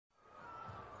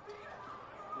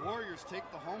Warriors take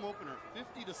the home opener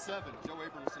 50-7. Joe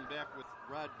Abramson back with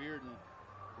Rod Beard. And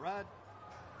Rod,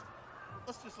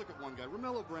 let's just look at one guy.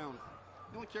 Romello Brown,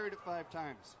 he only carried it 5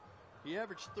 times. He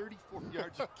averaged 34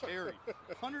 yards a carry,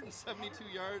 172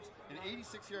 yards, an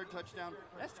 86-yard touchdown.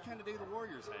 That's the kind of day the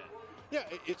Warriors had. Yeah,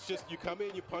 it's just you come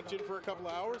in, you punch in for a couple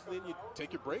of hours, and then you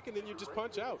take your break, and then you just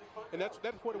punch out. And that's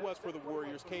what it was for the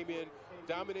Warriors. Came in,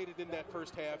 dominated in that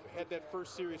first half, had that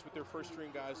first series with their first-string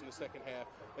guys in the second half,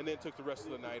 and then took the rest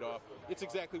of the night off. It's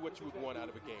exactly what you would want out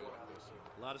of a game like this.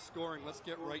 A lot of scoring. Let's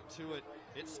get right to it.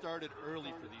 It started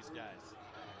early for these guys.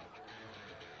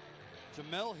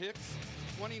 Jamel Hicks,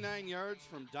 29 yards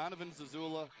from Donovan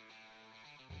Zazula.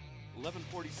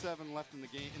 11:47 left in the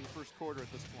game in the first quarter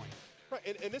at this point.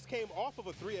 Right, and this came off of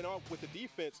a 3-and-out with the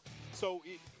defense, so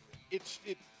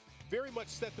it very much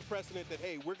set the precedent that,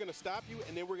 hey, we're going to stop you,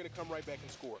 and then we're going to come right back and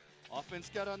score.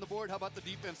 Offense got on the board. How about the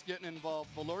defense getting involved?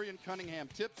 Valorian Cunningham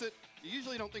tips it. You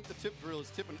usually don't think the tip drill is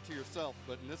tipping it to yourself,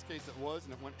 but in this case it was,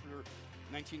 and it went for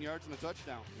 19 yards and a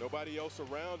touchdown. Nobody else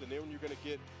around, and then you're going to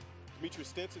get Demetrius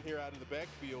Stinson here out of the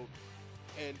backfield,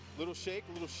 and little shake,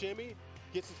 little shimmy,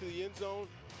 gets into the end zone,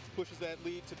 pushes that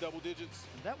lead to double digits.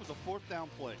 And that was a 4th down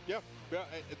play. Yeah,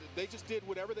 they just did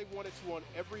whatever they wanted to on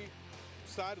every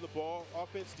side of the ball,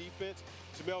 offense, defense.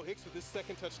 Jamel Hicks with his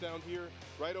second touchdown here,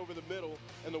 right over the middle,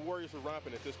 and the Warriors were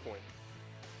romping at this point.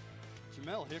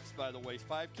 Jamel Hicks, by the way,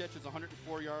 5 catches,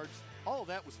 104 yards. All of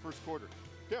that was first quarter.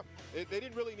 Yeah, they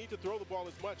didn't really need to throw the ball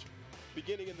as much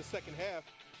beginning in the second half.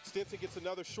 Stinson gets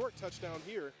another short touchdown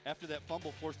here. After that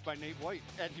fumble forced by Nate White,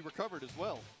 and he recovered as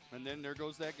well. And then there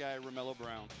goes that guy, Romello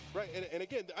Brown. Right, and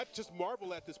again, I just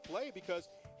marvel at this play because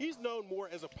he's known more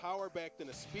as a power back than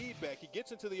a speed back. He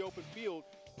gets into the open field,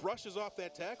 brushes off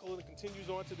that tackle, and continues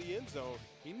on to the end zone.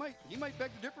 He might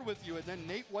beg to differ with you. And then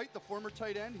Nate White, the former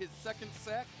tight end, his second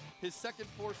sack, his second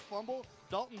forced fumble.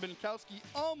 Dalton Binkowski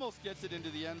almost gets it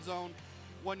into the end zone.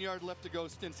 1 yard left to go.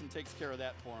 Stinson takes care of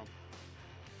that for him.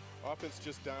 Offense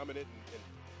just dominant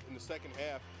in the second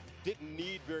half. Didn't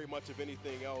need very much of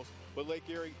anything else, but Lake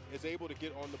Erie is able to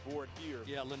get on the board here.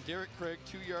 Yeah, Linderick Craig,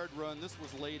 2-yard run. This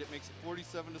was late. It makes it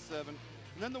 47-7. And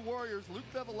then the Warriors, Luke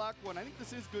Bevilacqua, and I think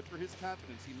this is good for his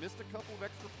confidence. He missed a couple of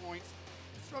extra points.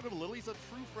 He struggled a little. He's a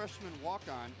true freshman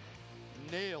walk-on.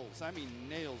 Nails a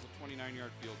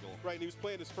 29-yard field goal. Right, and he was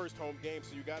playing his first home game,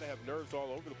 so you got to have nerves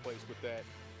all over the place with that.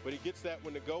 But he gets that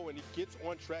one to go, and he gets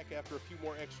on track after a few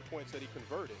more extra points that he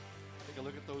converted. Take a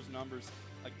look at those numbers.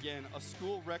 Again, a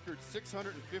school record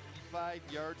 655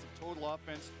 yards of total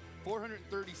offense,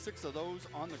 436 of those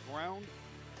on the ground.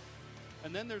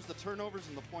 And then there's the turnovers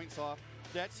and the points off.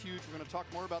 That's huge. We're going to talk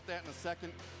more about that in a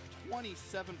second.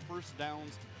 27 first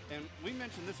downs. And we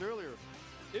mentioned this earlier.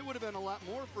 It would have been a lot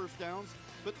more first downs,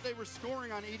 but they were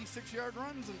scoring on 86-yard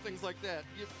runs and things like that.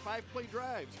 You have 5-play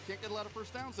drives. You can't get a lot of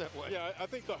first downs that way. Yeah, I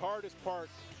think the hardest part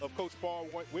of Coach Paul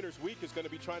Winter's week is going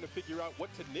to be trying to figure out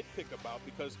what to nitpick about,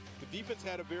 because the defense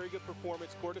had a very good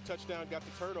performance, scored a touchdown, got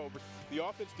the turnover. The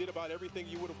offense did about everything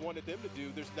you would have wanted them to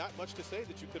do. There's not much to say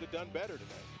that you could have done better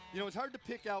today. You know, it's hard to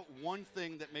pick out one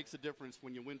thing that makes a difference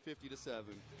when you win 50-7.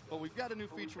 But we've got a new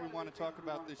feature we want to talk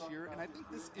about this year, and I think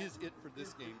this is it for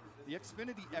this game. The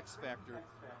Xfinity X Factor.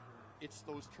 It's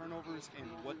those turnovers and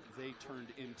what they turned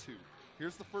into.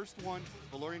 Here's the first one.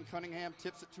 Valorian Cunningham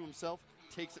tips it to himself,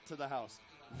 takes it to the house.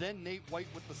 Then Nate White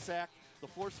with the sack, the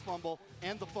forced fumble,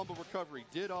 and the fumble recovery.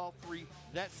 Did all three.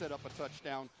 That set up a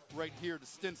touchdown right here to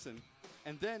Stinson.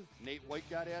 And then Nate White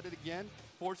got at it again,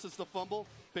 forces the fumble.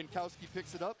 Binkowski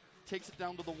picks it up, takes it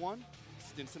down to the 1.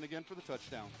 Stinson again for the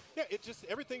touchdown. Yeah,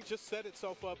 everything just set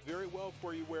itself up very well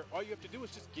for you, where all you have to do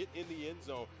is just get in the end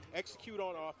zone, execute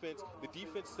on offense. The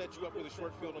defense set you up with a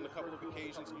short field on a couple of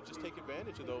occasions, and you just take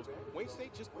advantage of those. Wayne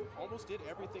State just almost did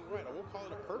everything right. I won't call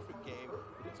it a perfect game,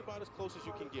 but it's about as close as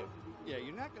you can get. Yeah,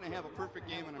 you're not going to have a perfect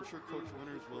game, and I'm sure Coach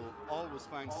Winters will always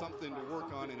find something to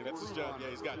work on and improve on. That's his job. Yeah,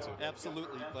 he's got to.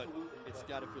 Absolutely, but it's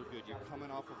got to feel good. You're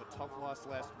coming off of a tough loss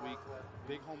last week,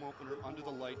 big home opener under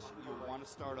the lights. You want to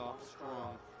start off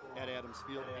strong at Adams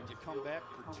Field, and you come back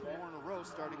for 2 more in a row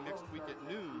starting next week at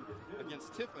noon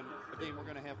against Tiffin, a game we're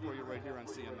going to have for you right here on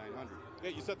CN 900. Yeah,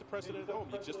 you set the precedent at home.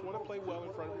 You just want to play well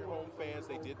in front of your home fans.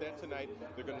 They did that tonight.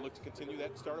 They're going to look to continue that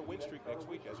and start a win streak next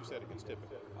week, as you said, against Tiffin.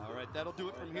 All right, that'll do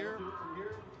it from here.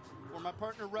 For my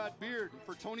partner, Rod Beard,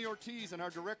 for Tony Ortiz and our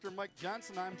director, Mike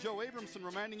Johnson, I'm Joe Abramson,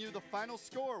 reminding you the final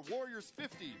score, Warriors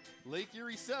 50, Lake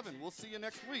Erie 7. We'll see you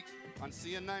next week on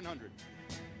CN 900.